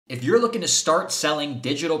If you're looking to start selling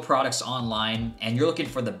digital products online and you're looking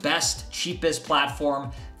for the best, cheapest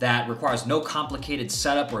platform that requires no complicated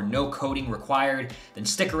setup or no coding required, then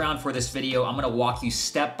stick around for this video. I'm gonna walk you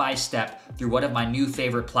step by step through one of my new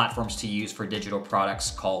favorite platforms to use for digital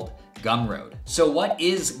products called Gumroad. So what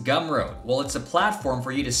is Gumroad? Well, it's a platform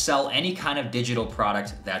for you to sell any kind of digital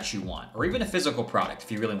product that you want, or even a physical product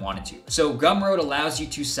if you really wanted to. So Gumroad allows you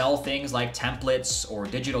to sell things like templates or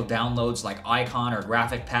digital downloads like icon or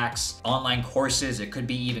graphic packs, online courses, it could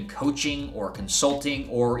be even coaching or consulting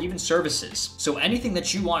or even services. So anything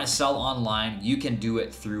that you want to sell online, you can do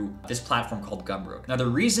it through this platform called Gumroad. Now, the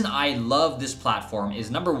reason I love this platform is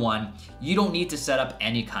number one, you don't need to set up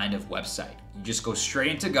any kind of website. You just go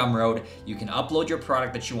straight into Gumroad. You can upload your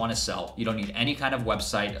product that you want to sell. You don't need any kind of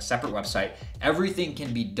website, a separate website. Everything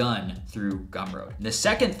can be done through Gumroad. The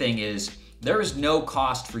second thing is there is no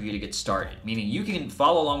cost for you to get started, meaning you can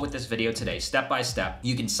follow along with this video today, step by step.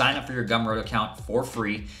 You can sign up for your Gumroad account for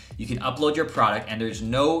free. You can upload your product and there's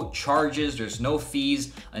no charges, there's no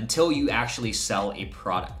fees until you actually sell a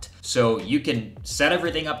product. So you can set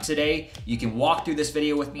everything up today. You can walk through this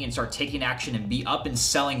video with me and start taking action and be up and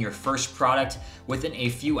selling your first product within a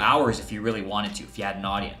few hours if you really wanted to, if you had an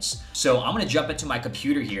audience. So I'm gonna jump into my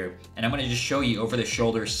computer here and I'm gonna just show you over the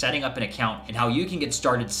shoulder setting up an account and how you can get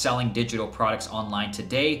started selling digital products online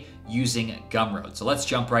today using Gumroad. So let's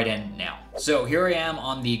jump right in now. So here I am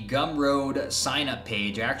on the Gumroad sign up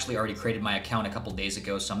page. I actually already created my account a couple days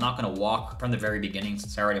ago, so I'm not gonna walk from the very beginning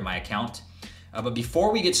since I already have my account. But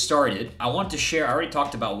before we get started, I want to share, I already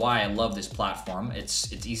talked about why I love this platform. It's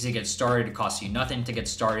easy to get started, it costs you nothing to get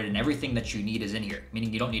started, and everything that you need is in here,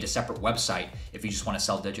 meaning you don't need a separate website if you just want to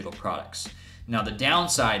sell digital products. Now the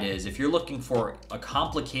downside is if you're looking for a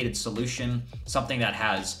complicated solution, something that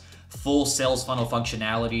has full sales funnel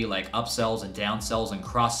functionality like upsells and downsells and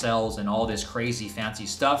cross sells and all this crazy fancy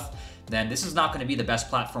stuff, then this is not going to be the best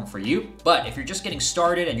platform for you. But if you're just getting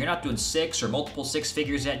started and you're not doing six or multiple six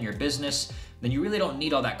figures yet in your business, then you really don't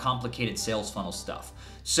need all that complicated sales funnel stuff.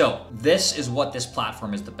 So this is what this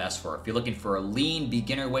platform is the best for. If you're looking for a lean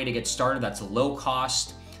beginner way to get started, that's low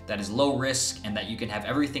cost, that is low risk, and that you can have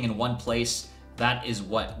everything in one place, that is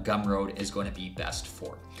what Gumroad is going to be best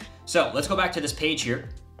for. So let's go back to this page here.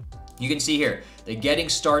 You can see here, the getting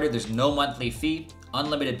started, there's no monthly fee,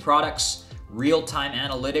 unlimited products, real-time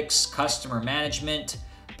analytics, customer management,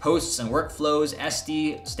 posts and workflows,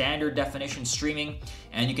 SD, standard definition streaming,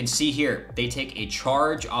 and you can see here, they take a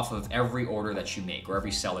charge off of every order that you make or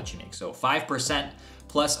every sell that you make. So 5%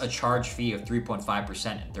 plus a charge fee of 3.5%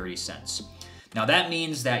 and 30 cents. Now that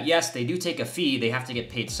means that yes, they do take a fee, they have to get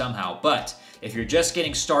paid somehow, but if you're just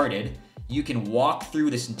getting started, you can walk through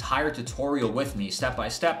this entire tutorial with me step by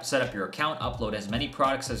step, set up your account, upload as many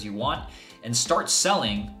products as you want, and start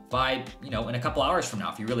selling by, in a couple hours from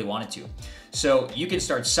now if you really wanted to. So you can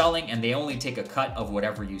start selling and they only take a cut of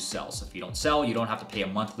whatever you sell. So if you don't sell, you don't have to pay a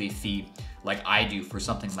monthly fee like I do for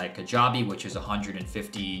something like Kajabi, which is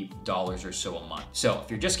 $150 or so a month. So if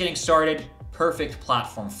you're just getting started, perfect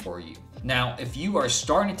platform for you. Now, if you are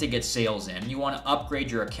starting to get sales in, you want to upgrade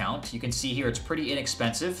your account, you can see here it's pretty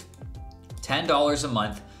inexpensive. $10 a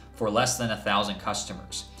month for less than 1,000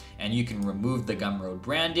 customers. And you can remove the Gumroad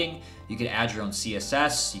branding, you can add your own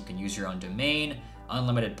CSS, you can use your own domain,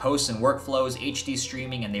 unlimited posts and workflows, HD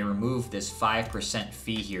streaming, and they remove this 5%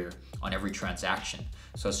 fee here on every transaction.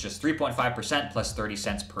 So it's just 3.5% plus 30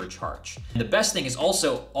 cents per charge. And the best thing is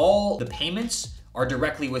also all the payments are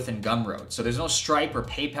directly within Gumroad. So there's no Stripe or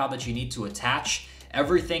PayPal that you need to attach.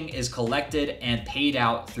 Everything is collected and paid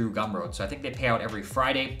out through Gumroad. So I think they pay out every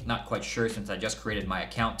Friday. Not quite sure since I just created my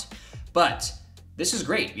account. But this is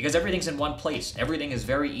great because everything's in one place. Everything is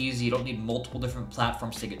very easy. You don't need multiple different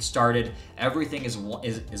platforms to get started. Everything is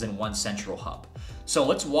in one central hub. So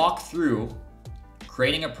let's walk through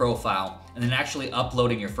creating a profile and then actually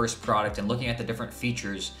uploading your first product and looking at the different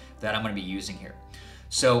features that I'm going to be using here.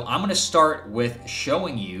 So I'm going to start with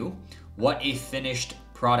showing you what a finished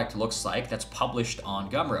product looks like that's published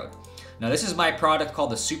on Gumroad. Now this is my product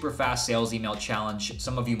called the Super Fast Sales Email Challenge.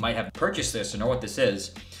 Some of you might have purchased this or know what this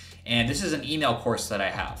is. And this is an email course that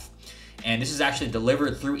I have. And this is actually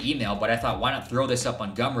delivered through email, but I thought why not throw this up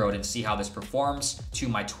on Gumroad and see how this performs to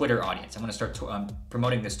my Twitter audience. I'm gonna start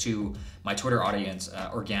promoting this to my Twitter audience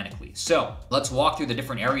organically. So let's walk through the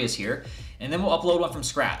different areas here and then we'll upload one from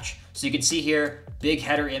scratch. So you can see here, big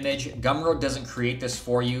header image. Gumroad doesn't create this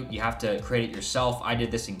for you. You have to create it yourself. I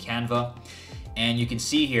did this in Canva. And you can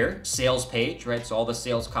see here, sales page, right? So all the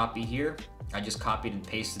sales copy here. I just copied and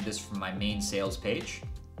pasted this from my main sales page.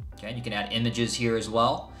 Okay, you can add images here as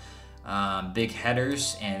well. Big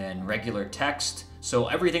headers and then regular text. So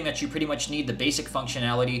everything that you pretty much need, the basic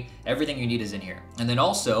functionality, everything you need is in here. And then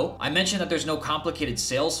also, I mentioned that there's no complicated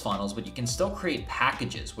sales funnels, but you can still create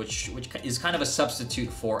packages, which is kind of a substitute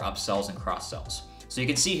for upsells and cross-sells. So you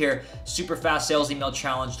can see here, super fast sales email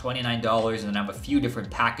challenge, $29, and then I have a few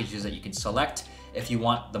different packages that you can select if you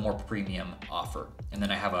want the more premium offer. And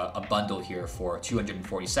then I have a bundle here for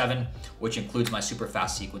 $247, which includes my super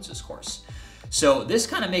fast sequences course. So this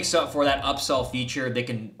kind of makes up for that upsell feature.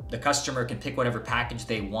 The customer can pick whatever package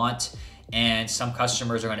they want, and some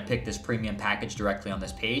customers are going to pick this premium package directly on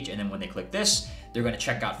this page, and then when they click this, they're going to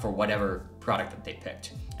check out for whatever product that they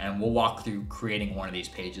picked. And we'll walk through creating one of these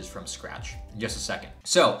pages from scratch in just a second.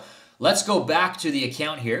 So let's go back to the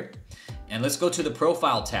account here, and let's go to the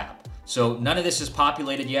profile tab. So none of this is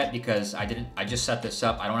populated yet because I just set this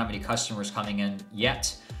up. I don't have any customers coming in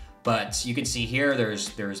yet. But you can see here,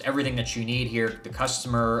 there's everything that you need here, the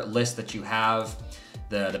customer list that you have,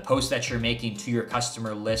 the post that you're making to your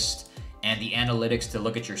customer list, and the analytics to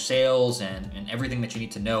look at your sales and everything that you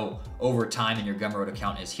need to know over time in your Gumroad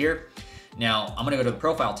account is here. Now, I'm gonna go to the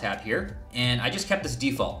profile tab here, and I just kept this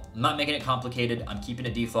default. I'm not making it complicated, I'm keeping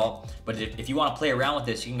it default, but if you wanna play around with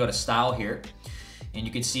this, you can go to style here, and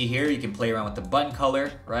you can see here, you can play around with the button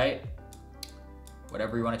color, right?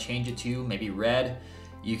 Whatever you wanna change it to, maybe red.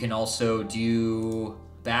 You can also do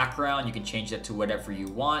background. You can change that to whatever you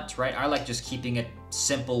want, right? I like just keeping it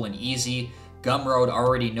simple and easy. Gumroad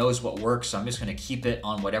already knows what works, so I'm just gonna keep it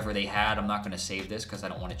on whatever they had. I'm not gonna save this because I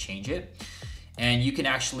don't wanna change it. And you can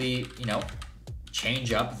actually,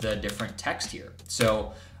 change up the different text here.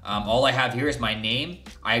 So all I have here is my name.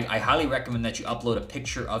 I highly recommend that you upload a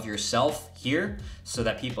picture of yourself here so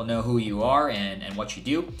that people know who you are and what you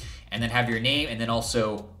do. And then have your name, and then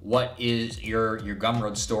also what is your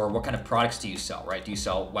Gumroad store, what kind of products do you sell, right? Do you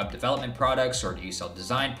sell web development products, or do you sell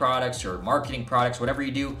design products or marketing products? Whatever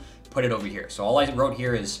you do, put it over here. So all I wrote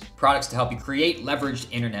here is products to help you create leveraged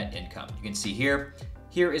internet income. You can see here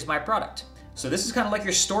is my product. So this is kind of like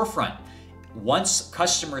your storefront. Once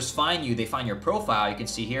customers find you, they find your profile, you can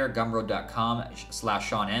see here,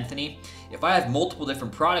 gumroad.com/Sean Anthony. If I have multiple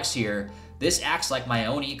different products here, this acts like my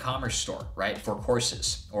own e-commerce store, right? For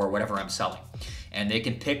courses or whatever I'm selling. And they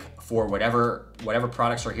can pick for whatever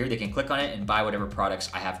products are here, they can click on it and buy whatever products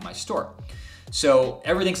I have in my store. So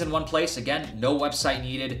everything's in one place. Again, no website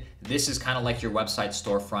needed. This is kind of like your website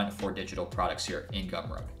storefront for digital products here in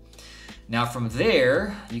Gumroad. Now from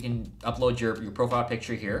there, you can upload your profile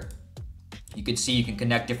picture here. You can see you can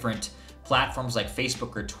connect different platforms like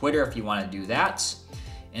Facebook or Twitter if you want to do that.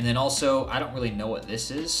 And then also, I don't really know what this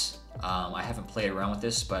is. I haven't played around with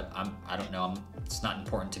this, but I don't know. It's not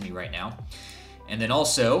important to me right now. And then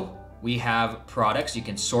also, we have products. You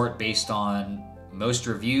can sort based on most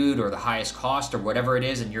reviewed or the highest cost or whatever it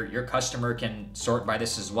is, and your customer can sort by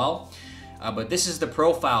this as well. But this is the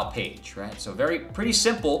profile page, right? So pretty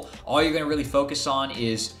simple. All you're gonna really focus on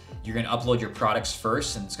is you're gonna upload your products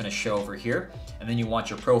first, and it's gonna show over here. And then you want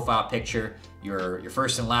your profile picture, your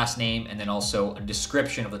first and last name, and then also a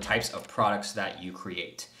description of the types of products that you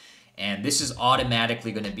create. And this is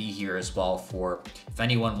automatically gonna be here as well for if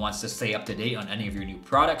anyone wants to stay up to date on any of your new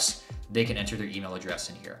products, they can enter their email address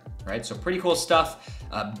in here, right? So pretty cool stuff,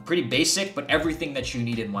 pretty basic, but everything that you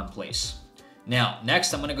need in one place. Now,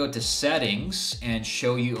 next I'm gonna go to settings and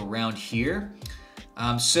show you around here.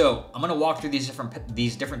 So I'm gonna walk through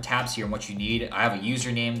these different tabs here and what you need. I have a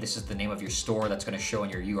username. This is the name of your store that's gonna show in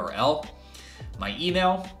your URL. My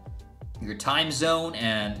email, your time zone,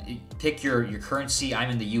 and pick your currency.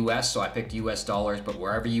 I'm in the US, so I picked US dollars, but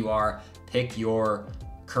wherever you are, pick your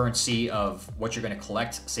currency of what you're gonna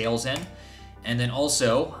collect sales in. And then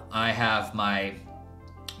also, I have my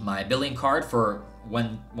billing card for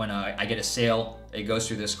when I get a sale, it goes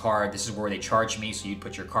through this card. This is where they charge me, so you'd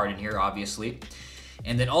put your card in here, obviously.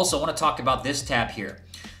 And then also, I wanna talk about this tab here.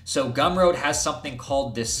 So Gumroad has something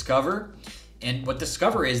called Discover. And what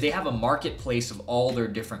Discover is, they have a marketplace of all their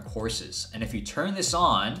different courses. And if you turn this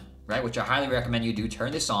on, right, which I highly recommend you do,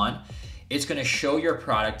 turn this on, it's gonna show your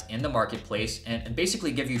product in the marketplace and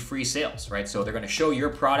basically give you free sales, right? So they're gonna show your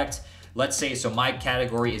product. Let's say, so my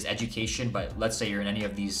category is education, but let's say you're in any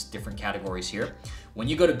of these different categories here. When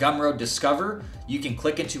you go to Gumroad Discover, you can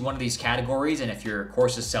click into one of these categories, and if your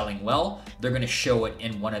course is selling well, they're gonna show it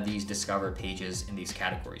in one of these Discover pages in these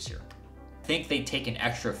categories here. I think they take an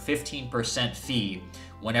extra 15% fee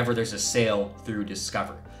whenever there's a sale through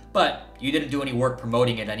Discover. But you didn't do any work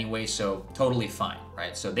promoting it anyway, so totally fine,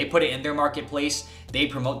 right? So they put it in their marketplace, they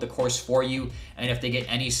promote the course for you, and if they get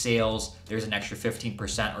any sales, there's an extra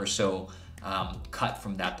 15% or so cut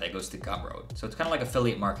from that goes to Gumroad. So it's kind of like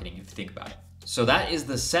affiliate marketing if you think about it. So that is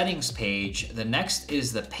the settings page. The next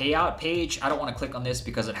is the payout page. I don't want to click on this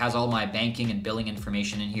because it has all my banking and billing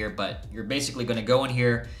information in here, but you're basically going to go in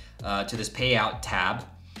here to this payout tab,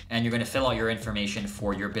 and you're going to fill out your information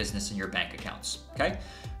for your business and your bank accounts. Okay,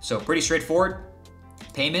 so pretty straightforward.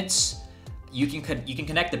 Payments. You can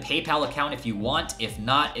connect the PayPal account if you want. If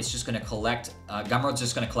not, it's just going to collect, Gumroad's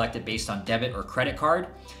just going to collect it based on debit or credit card.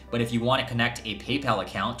 But if you want to connect a PayPal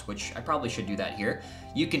account, which I probably should do that here,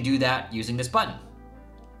 you can do that using this button.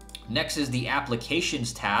 Next is the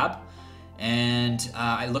applications tab. And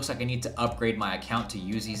it looks like I need to upgrade my account to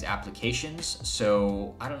use these applications.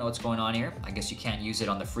 So I don't know what's going on here. I guess you can't use it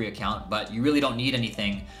on the free account, but you really don't need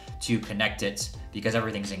anything to connect it because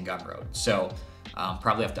everything's in Gumroad. So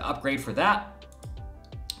probably have to upgrade for that.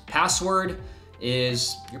 Password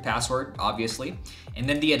is your password, obviously. And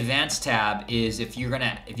then the advanced tab is if you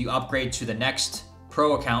upgrade to the next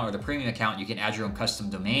pro account or the premium account, you can add your own custom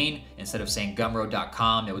domain. Instead of saying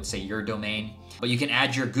gumroad.com, it would say your domain. But you can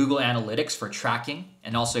add your Google Analytics for tracking.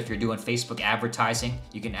 And also if you're doing Facebook advertising,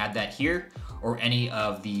 you can add that here, or any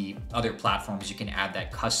of the other platforms, you can add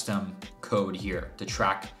that custom code here to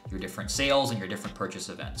track your different sales and your different purchase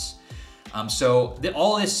events.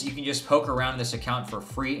 All this, you can just poke around this account for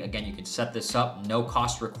free. Again, you can set this up, no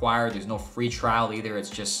cost required. There's no free trial either. It's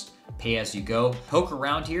just pay as you go. Poke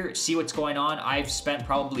around here, see what's going on. I've spent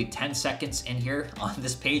probably 10 seconds in here on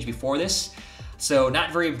this page before this. So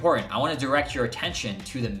not very important. I want to direct your attention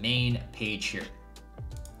to the main page here.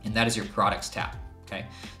 And that is your products tab, okay?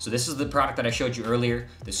 So this is the product that I showed you earlier,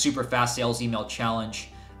 the super fast sales email challenge.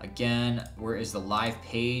 Again, where is the live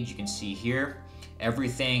page? You can see here,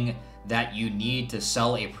 everything that you need to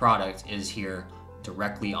sell a product is here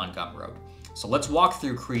directly on Gumroad. So let's walk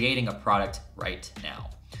through creating a product right now.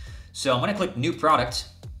 So I'm gonna click new product,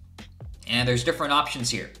 and there's different options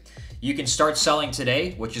here. You can start selling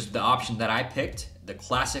today, which is the option that I picked, the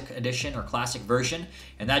classic edition or classic version.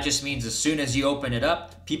 And that just means as soon as you open it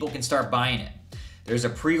up, people can start buying it. There's a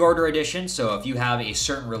pre-order edition. So if you have a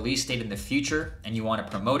certain release date in the future and you want to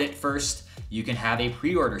promote it first, you can have a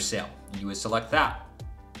pre-order sale. You would select that.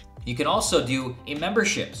 You can also do a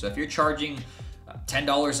membership. So if you're charging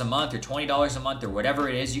 $10 a month or $20 a month or whatever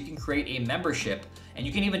it is, you can create a membership. And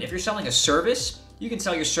you can even, if you're selling a service, you can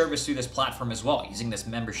sell your service through this platform as well, using this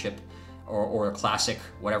membership or a classic,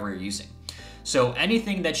 whatever you're using. So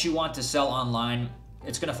anything that you want to sell online,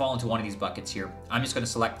 it's gonna fall into one of these buckets here. I'm just gonna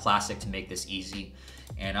select classic to make this easy.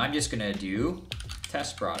 And I'm just gonna do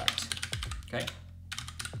test product, okay?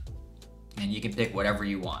 And you can pick whatever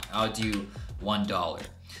you want. I'll do $1.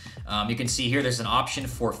 You can see here there's an option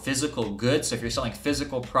for physical goods. So if you're selling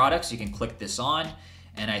physical products, you can click this on,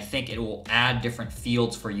 and I think it will add different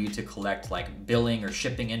fields for you to collect, like billing or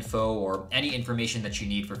shipping info or any information that you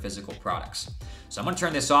need for physical products. So I'm gonna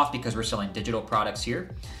turn this off because we're selling digital products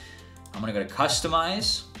here. I'm gonna go to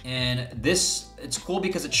customize, and it's cool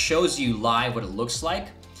because it shows you live what it looks like.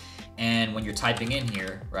 And when you're typing in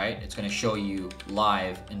here, right, it's gonna show you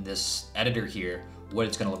live in this editor here what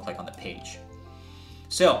it's gonna look like on the page.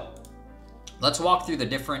 So let's walk through the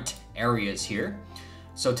different areas here.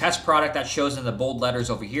 So test product, that shows in the bold letters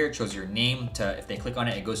over here. It shows your name. If they click on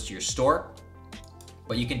it, it goes to your store.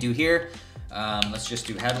 But you can do here, let's just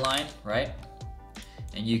do headline, right?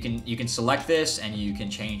 And you can select this and you can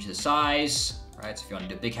change the size, right? So if you want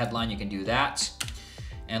to do a big headline, you can do that.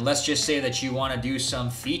 And let's just say that you want to do some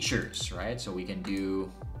features, right? So we can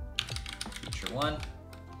do feature 1.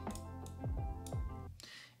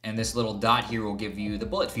 And this little dot here will give you the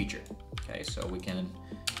bullet feature. Okay, so we can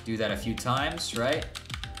do that a few times, right?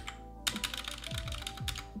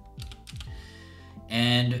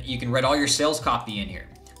 And you can write all your sales copy in here.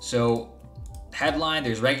 So headline,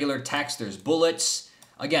 there's regular text, there's bullets.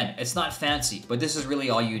 Again, it's not fancy, but this is really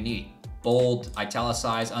all you need. Bold,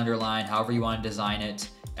 italicize, underline, however you want to design it.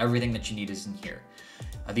 Everything that you need is in here.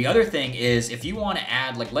 The other thing is if you want to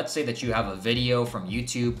add, like let's say that you have a video from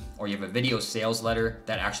YouTube or you have a video sales letter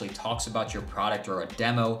that actually talks about your product or a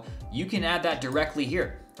demo, you can add that directly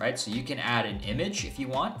here, right? So you can add an image if you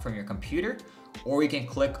want from your computer, or you can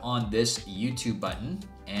click on this YouTube button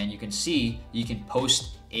and you can see you can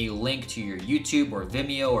post a link to your YouTube or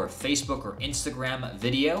Vimeo or Facebook or Instagram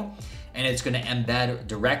video, and it's going to embed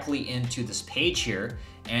directly into this page here,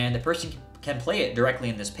 and the person can play it directly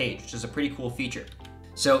in this page, which is a pretty cool feature.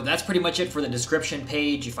 So that's pretty much it for the description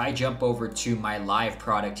page. If I jump over to my live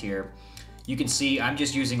product here, you can see I'm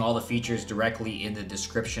just using all the features directly in the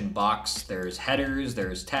description box. There's headers,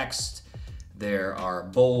 there's text, there are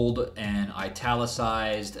bold and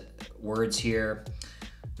italicized words here.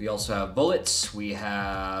 We also have bullets. We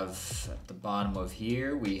have at the bottom of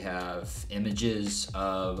here, we have images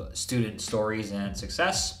of student stories and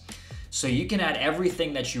success. So you can add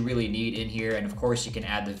everything that you really need in here. And of course you can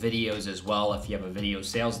add the videos as well if you have a video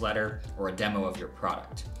sales letter or a demo of your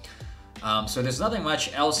product. So there's nothing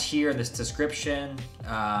much else here in this description.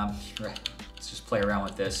 Let's just play around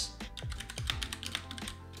with this.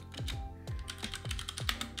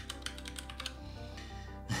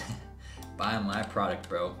 Buy my product,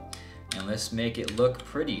 bro. And let's make it look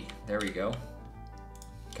pretty. There we go.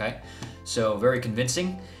 Okay, so very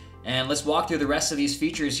convincing. And let's walk through the rest of these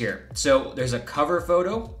features here. So there's a cover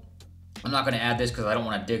photo. I'm not gonna add this because I don't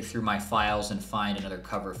wanna dig through my files and find another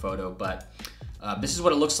cover photo, but this is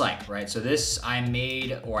what it looks like, right? So this I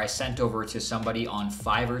made, or I sent over to somebody on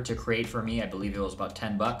Fiverr to create for me. I believe it was about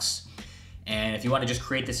 10 bucks. And if you wanna just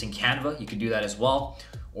create this in Canva, you can do that as well.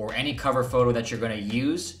 Or any cover photo that you're gonna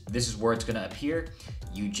use, this is where it's gonna appear.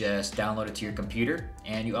 You just download it to your computer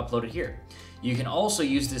and you upload it here. You can also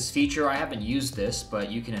use this feature. I haven't used this, but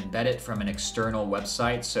you can embed it from an external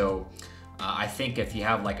website. So I think if you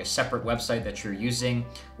have like a separate website that you're using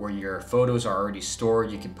where your photos are already stored,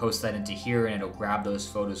 you can post that into here and it'll grab those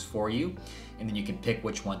photos for you. And then you can pick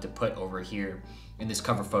which one to put over here in this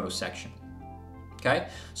cover photo section. Okay,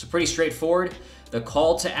 so pretty straightforward. The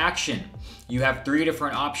call to action, you have 3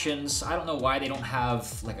 different options. I don't know why they don't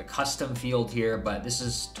have like a custom field here, but this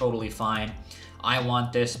is totally fine. I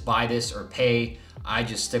want this, buy this, or pay. I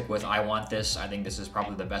just stick with I want this. I think this is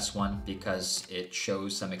probably the best one because it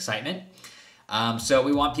shows some excitement. So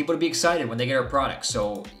we want people to be excited when they get our product.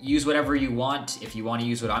 So use whatever you want. If you want to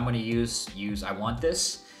use what I'm going to use I want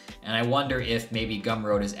this. And I wonder if maybe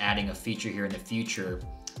Gumroad is adding a feature here in the future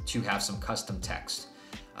to have some custom text.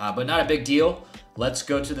 But not a big deal. Let's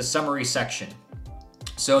go to the summary section.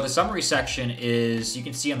 So the summary section is, you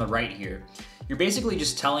can see on the right here, you're basically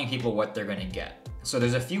just telling people what they're gonna get. So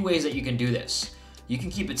there's a few ways that you can do this. You can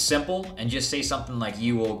keep it simple and just say something like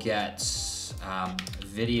you will get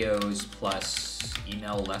videos plus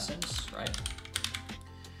email lessons, right?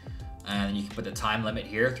 And you can put the time limit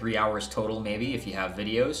here, 3 hours total maybe if you have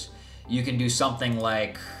videos. You can do something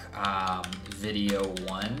like video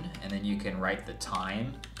 1, and then you can write the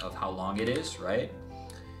time of how long it is, right?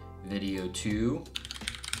 Video 2,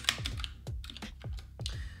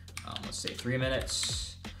 let's say 3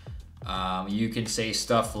 minutes. You can say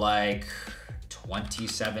stuff like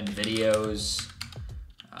 27 videos,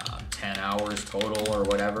 10 hours total or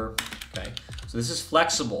whatever, okay? So this is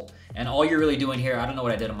flexible, and all you're really doing here, I don't know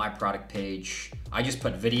what I did on my product page. I just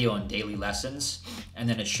put video and daily lessons, and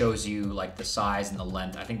then it shows you like the size and the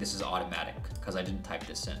length. I think this is automatic because I didn't type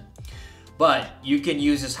this in. But you can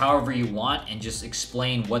use this however you want and just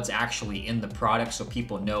explain what's actually in the product so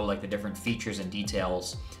people know like the different features and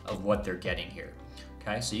details of what they're getting here.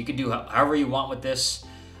 Okay, so you can do however you want with this.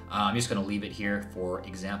 I'm just gonna leave it here for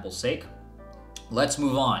example's sake. Let's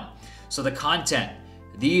move on. So the content,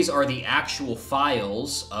 these are the actual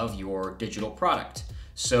files of your digital product.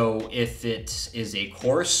 So if it is a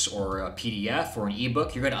course or a PDF or an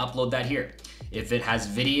ebook, you're gonna upload that here. If it has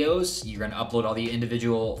videos, you're gonna upload all the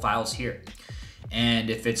individual files here. And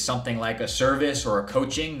if it's something like a service or a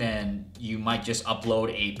coaching, then you might just upload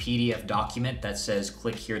a PDF document that says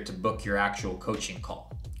click here to book your actual coaching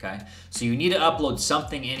call, okay? So you need to upload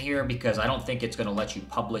something in here because I don't think it's gonna let you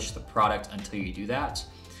publish the product until you do that.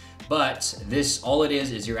 But this, all it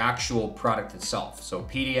is your actual product itself. So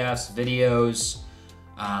PDFs, videos,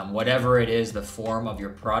 whatever it is, the form of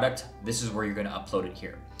your product, this is where you're gonna upload it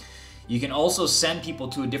here. You can also send people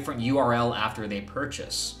to a different URL after they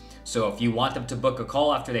purchase. So if you want them to book a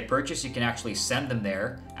call after they purchase, you can actually send them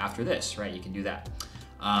there after this, right? You can do that.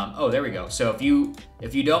 Oh, there we go. So if you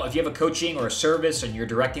have a coaching or a service and you're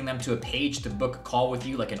directing them to a page to book a call with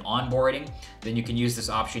you, like an onboarding, then you can use this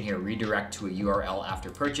option here, redirect to a URL after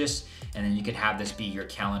purchase, and then you can have this be your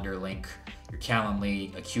calendar link, your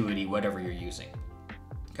Calendly, Acuity, whatever you're using.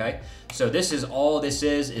 Okay, so this is all this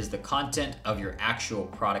is the content of your actual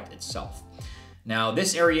product itself. Now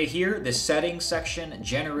this area here, this settings section,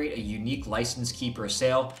 generate a unique license key per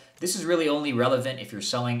sale. This is really only relevant if you're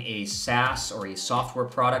selling a SaaS or a software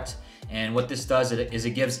product. And what this does is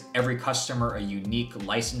it gives every customer a unique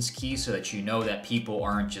license key so that you know that people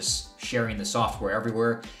aren't just sharing the software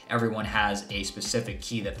everywhere. Everyone has a specific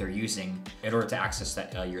key that they're using in order to access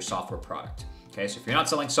that, your software product. Okay, so if you're not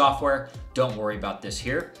selling software, don't worry about this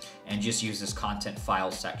here and just use this content file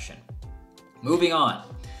section. Moving on,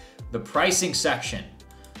 the pricing section.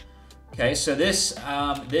 Okay, so this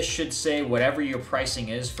should say whatever your pricing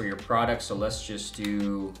is for your product. So let's just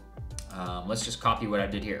do, let's just copy what I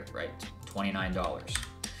did here, right? $29.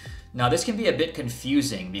 Now this can be a bit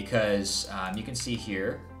confusing because you can see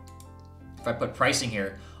here, if I put pricing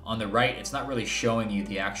here, on the right, it's not really showing you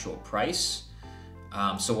the actual price.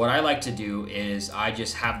 So what I like to do is I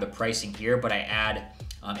just have the pricing here, but I add,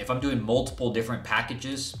 if I'm doing multiple different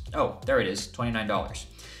packages, oh, there it is, $29.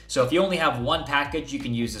 So if you only have one package, you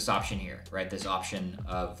can use this option here, right? This option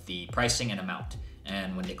of the pricing and amount.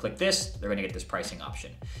 And when they click this, they're gonna get this pricing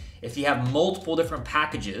option. If you have multiple different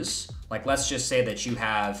packages, like let's just say that you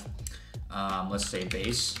have, let's say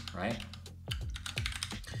base, right?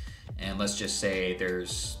 And let's just say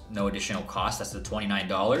there's no additional cost, that's the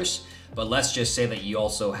 $29. But let's just say that you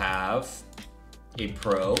also have a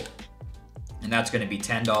Pro, and that's gonna be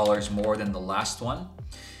 $10 more than the last one.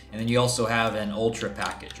 And then you also have an Ultra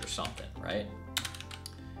package or something, right?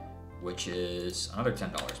 Which is another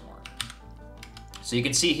 $10 more. So you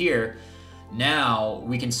can see here, now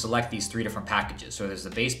we can select these 3 different packages. So there's the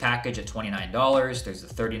base package at $29, there's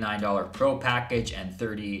the $39 Pro package, and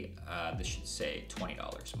this should say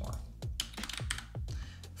 $20 more.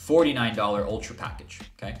 $49 Ultra package,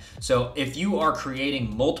 okay? So if you are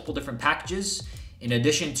creating multiple different packages, in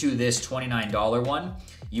addition to this $29 one,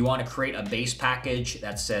 you wanna create a base package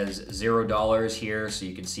that says $0 here. So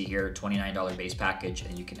you can see here, $29 base package,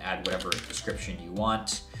 and you can add whatever description you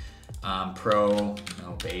want. Pro,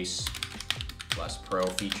 base plus Pro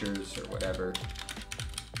features or whatever.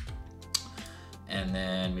 And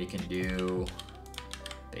then we can do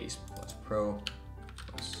base plus Pro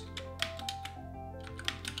plus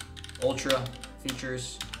Ultra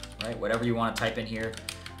features, right? Whatever you want to type in here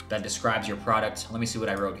that describes your product. Let me see what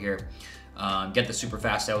I wrote here. Get the super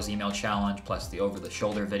fast sales email challenge, plus the over the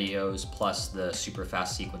shoulder videos, plus the super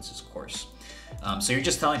fast sequences course. So you're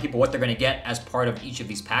just telling people what they're going to get as part of each of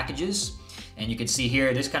these packages. And you can see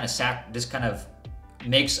here, this kind of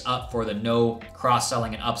makes up for the no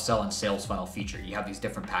cross-selling and upsell and sales funnel feature. You have these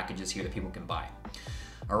different packages here that people can buy.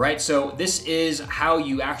 All right, so this is how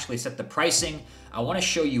you actually set the pricing. I want to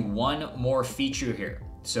show you one more feature here.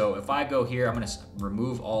 So if I go here, I'm going to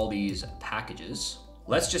remove all these packages.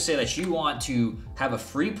 Let's just say that you want to have a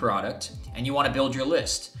free product and you want to build your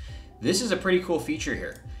list. This is a pretty cool feature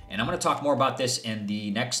here. And I'm going to talk more about this in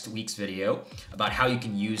the next week's video about how you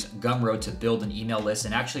can use Gumroad to build an email list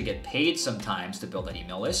and actually get paid sometimes to build that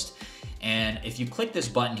email list. And if you click this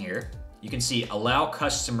button here, you can see allow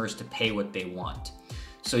customers to pay what they want.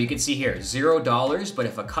 So you can see here, $0, but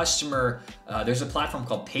if a customer, there's a platform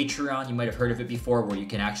called Patreon, you might have heard of it before, where you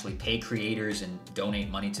can actually pay creators and donate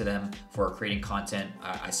money to them for creating content.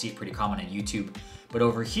 I see it pretty common on YouTube. But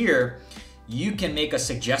over here, you can make a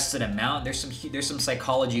suggested amount. There's some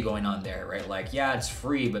psychology going on there, right? Like, yeah, it's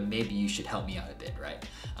free, but maybe you should help me out a bit, right?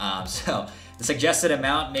 So the suggested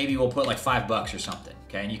amount, maybe we'll put like $5 or something,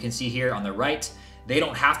 okay? And you can see here on the right, they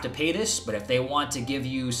don't have to pay this, but if they want to give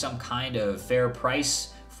you some kind of fair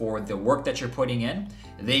price for the work that you're putting in,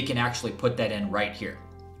 they can actually put that in right here,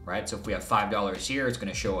 right? So if we have $5 here, it's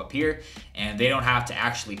gonna show up here, and they don't have to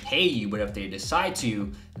actually pay you, but if they decide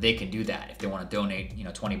to, they can do that. If they wanna donate,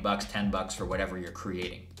 $20, $10 for whatever you're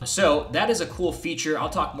creating. So that is a cool feature. I'll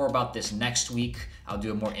talk more about this next week. I'll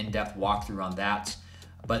do a more in-depth walkthrough on that.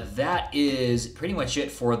 But that is pretty much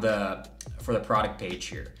it for the product page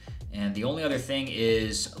here. And the only other thing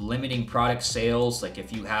is limiting product sales. Like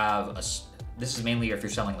if you have this is mainly if you're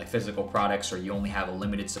selling like physical products or you only have a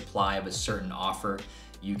limited supply of a certain offer,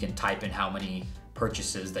 you can type in how many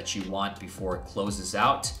purchases that you want before it closes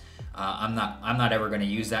out. I'm not ever gonna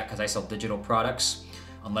use that because I sell digital products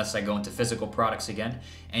unless I go into physical products again.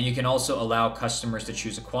 And you can also allow customers to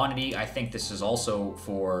choose a quantity. I think this is also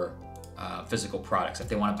for physical products if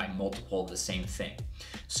they wanna buy multiple of the same thing.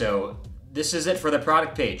 So this is it for the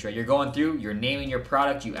product page, right? You're going through, you're naming your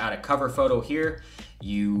product, you add a cover photo here,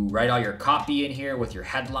 you write all your copy in here with your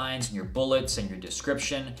headlines and your bullets and your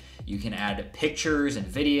description. You can add pictures and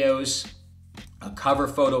videos, a cover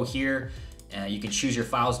photo here. You can choose your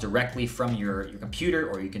files directly from your computer,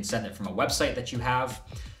 or you can send it from a website that you have.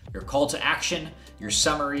 Your call to action, your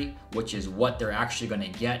summary, which is what they're actually gonna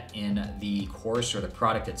get in the course or the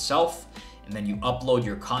product itself. And then you upload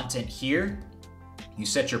your content here. You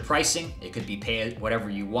set your pricing. It could be pay whatever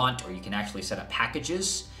you want, or you can actually set up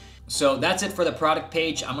packages. So that's it for the product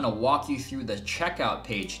page. I'm gonna walk you through the checkout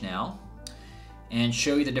page now and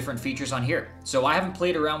show you the different features on here. So I haven't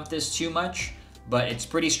played around with this too much, but it's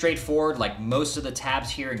pretty straightforward, like most of the tabs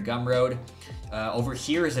here in Gumroad. Over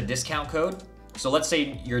here is a discount code. So let's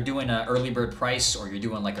say you're doing an early bird price, or you're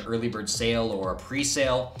doing like an early bird sale or a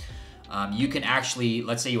pre-sale. You can actually,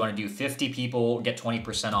 let's say you wanna do 50 people get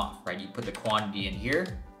 20% off, right? You put the quantity in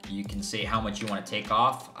here, You can say how much you want to take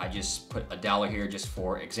off. I just put $1 here just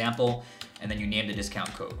for example, and then you name the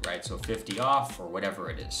discount code, right? So 50 off or whatever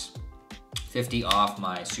it is. 50 off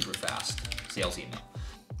my super fast sales email.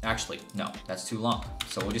 Actually, no, that's too long.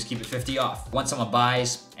 So we'll just keep it 50 off. Once someone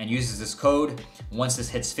buys and uses this code, once this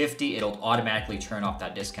hits 50, it'll automatically turn off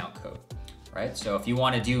that discount code, right? So if you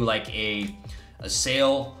want to do like a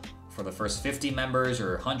sale for the first 50 members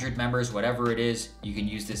or 100 members, whatever it is, you can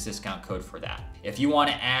use this discount code for that. If you want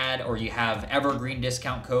to add, or you have evergreen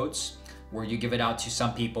discount codes where you give it out to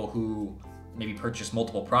some people who maybe purchase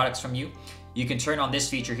multiple products from you, you can turn on this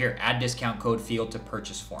feature here, add discount code field to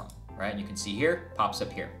purchase form, right? And you can see here, pops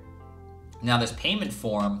up here. Now this payment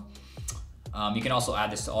form, you can also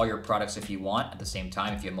add this to all your products if you want at the same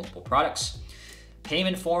time, if you have multiple products.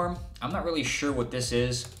 Payment form, I'm not really sure what this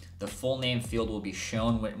is. The full name field will be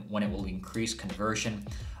shown when it will increase conversion.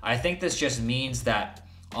 I think this just means that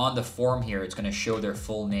on the form here, it's gonna show their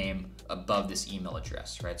full name above this email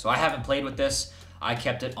address, right? So I haven't played with this. I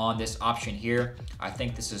kept it on this option here. I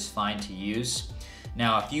think this is fine to use.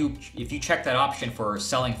 Now, if you check that option for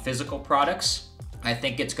selling physical products, I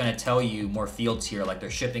think it's gonna tell you more fields here, like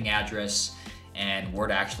their shipping address and where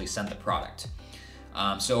to actually send the product.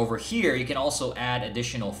 So over here, you can also add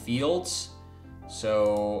additional fields.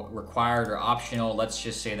 So required or optional, let's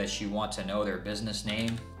just say that you want to know their business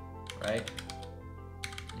name, right?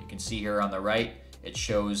 You can see here on the right, it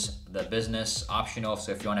shows the business optional.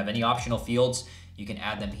 So if you want to have any optional fields, you can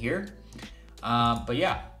add them here. But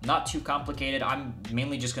yeah, not too complicated. I'm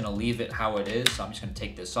mainly just gonna leave it how it is. So I'm just gonna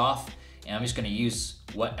take this off and I'm just gonna use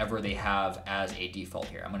whatever they have as a default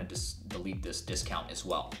here. I'm gonna just delete this discount as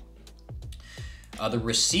well. The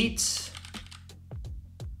receipts,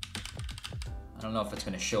 I don't know if it's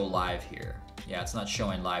gonna show live here. Yeah, it's not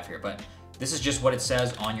showing live here, but this is just what it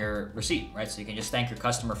says on your receipt, right? So you can just thank your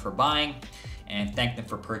customer for buying and thank them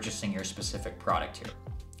for purchasing your specific product here,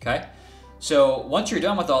 okay? So once you're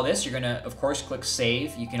done with all this, you're gonna, of course, click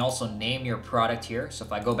save. You can also name your product here. So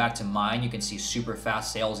if I go back to mine, you can see super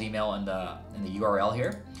fast sales email in the URL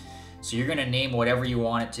here. So you're gonna name whatever you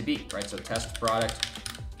want it to be, right? So test product,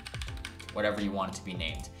 whatever you want it to be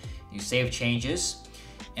named. You save changes.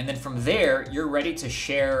 And then from there, you're ready to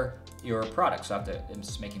share your product. So it's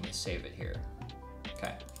just making me save it here.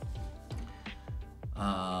 Okay.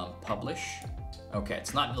 Publish. Okay,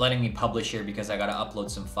 it's not letting me publish here because I gotta upload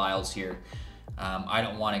some files here. I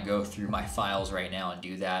don't wanna go through my files right now and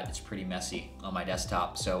do that. It's pretty messy on my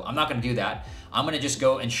desktop. So I'm not gonna do that. I'm gonna just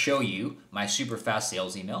go and show you my super fast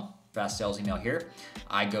sales email. Fast sales email here.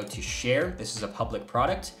 I go to share. This is a public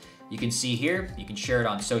product. You can see here, you can share it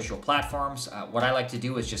on social platforms. What I like to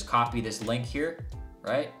do is just copy this link here,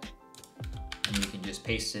 right? And you can just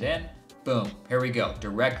paste it in. Boom, here we go,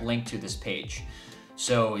 direct link to this page.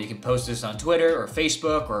 So you can post this on Twitter or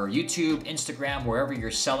Facebook or YouTube, Instagram, wherever you're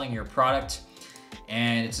selling your product.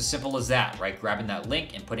 And it's as simple as that, right? Grabbing that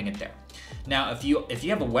link and putting it there. Now, if you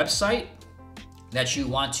have a website that you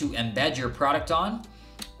want to embed your product on,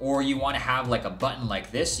 or you want to have like a button like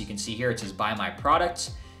this, you can see here it says buy my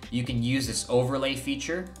product. You can use this overlay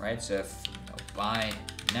feature, right? So if, buy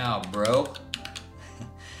now, bro.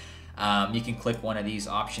 You can click one of these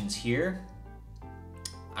options here.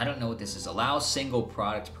 I don't know what this is. Allow single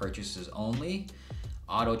product purchases only.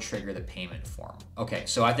 Auto trigger the payment form. Okay,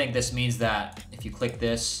 so I think this means that if you click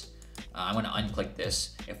this, I'm gonna unclick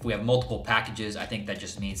this. If we have multiple packages, I think that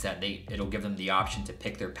just means that it'll give them the option to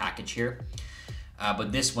pick their package here.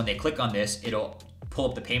 But this, when they click on this, it'll pull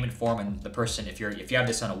up the payment form, and the person, if you have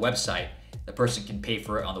this on a website, the person can pay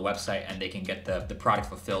for it on the website and they can get the product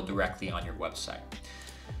fulfilled directly on your website.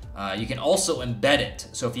 You can also embed it.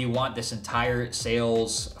 So if you want this entire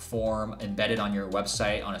sales form embedded on your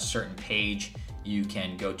website on a certain page, you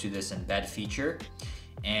can go to this embed feature,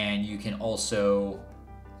 and you can also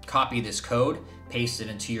copy this code, paste it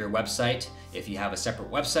into your website if you have a separate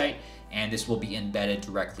website, and this will be embedded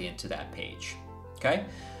directly into that page, okay?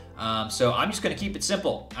 So I'm just gonna keep it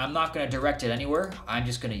simple. I'm not gonna direct it anywhere. I'm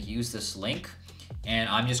just gonna use this link, and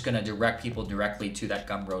I'm just gonna direct people directly to that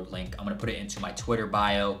Gumroad link. I'm gonna put it into my Twitter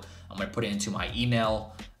bio. I'm gonna put it into my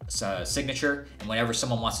email signature, and whenever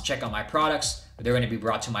someone wants to check out my products, they're gonna be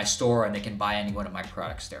brought to my store and they can buy any one of my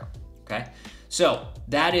products there, okay? So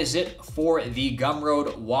that is it for the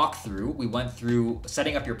Gumroad walkthrough. We went through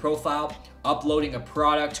setting up your profile, uploading a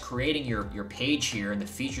product, creating your page here, and the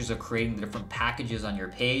features of creating the different packages on your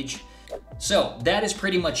page. So that is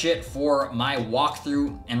pretty much it for my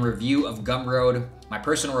walkthrough and review of Gumroad. My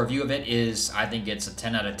personal review of it is, I think it's a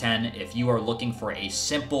 10 out of 10. If you are looking for a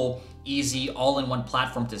simple, easy, all-in-one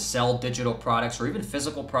platform to sell digital products or even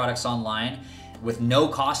physical products online with no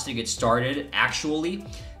cost to get started, actually,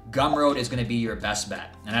 Gumroad is gonna be your best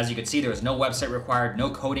bet. And as you can see, there is no website required, no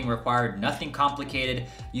coding required, nothing complicated.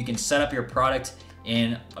 You can set up your product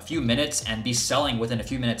in a few minutes and be selling within a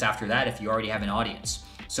few minutes after that if you already have an audience.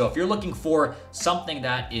 So if you're looking for something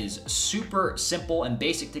that is super simple and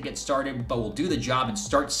basic to get started, but will do the job and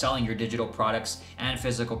start selling your digital products and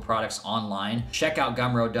physical products online, check out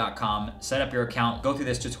Gumroad.com, set up your account, go through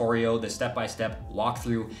this tutorial, the step-by-step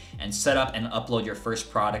walkthrough, and set up and upload your first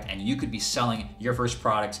product, and you could be selling your first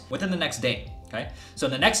product within the next day. Okay? So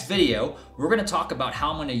in the next video, we're gonna talk about how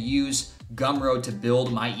I'm gonna use Gumroad to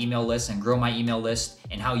build my email list and grow my email list,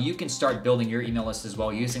 and how you can start building your email list as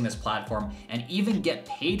well using this platform and even get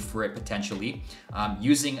paid for it potentially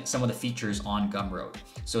using some of the features on Gumroad.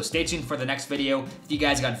 So stay tuned for the next video. If you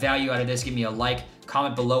guys got value out of this, give me a like,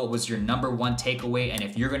 comment below what was your #1 takeaway, and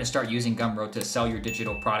if you're gonna start using Gumroad to sell your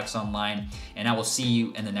digital products online, and I will see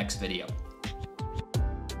you in the next video.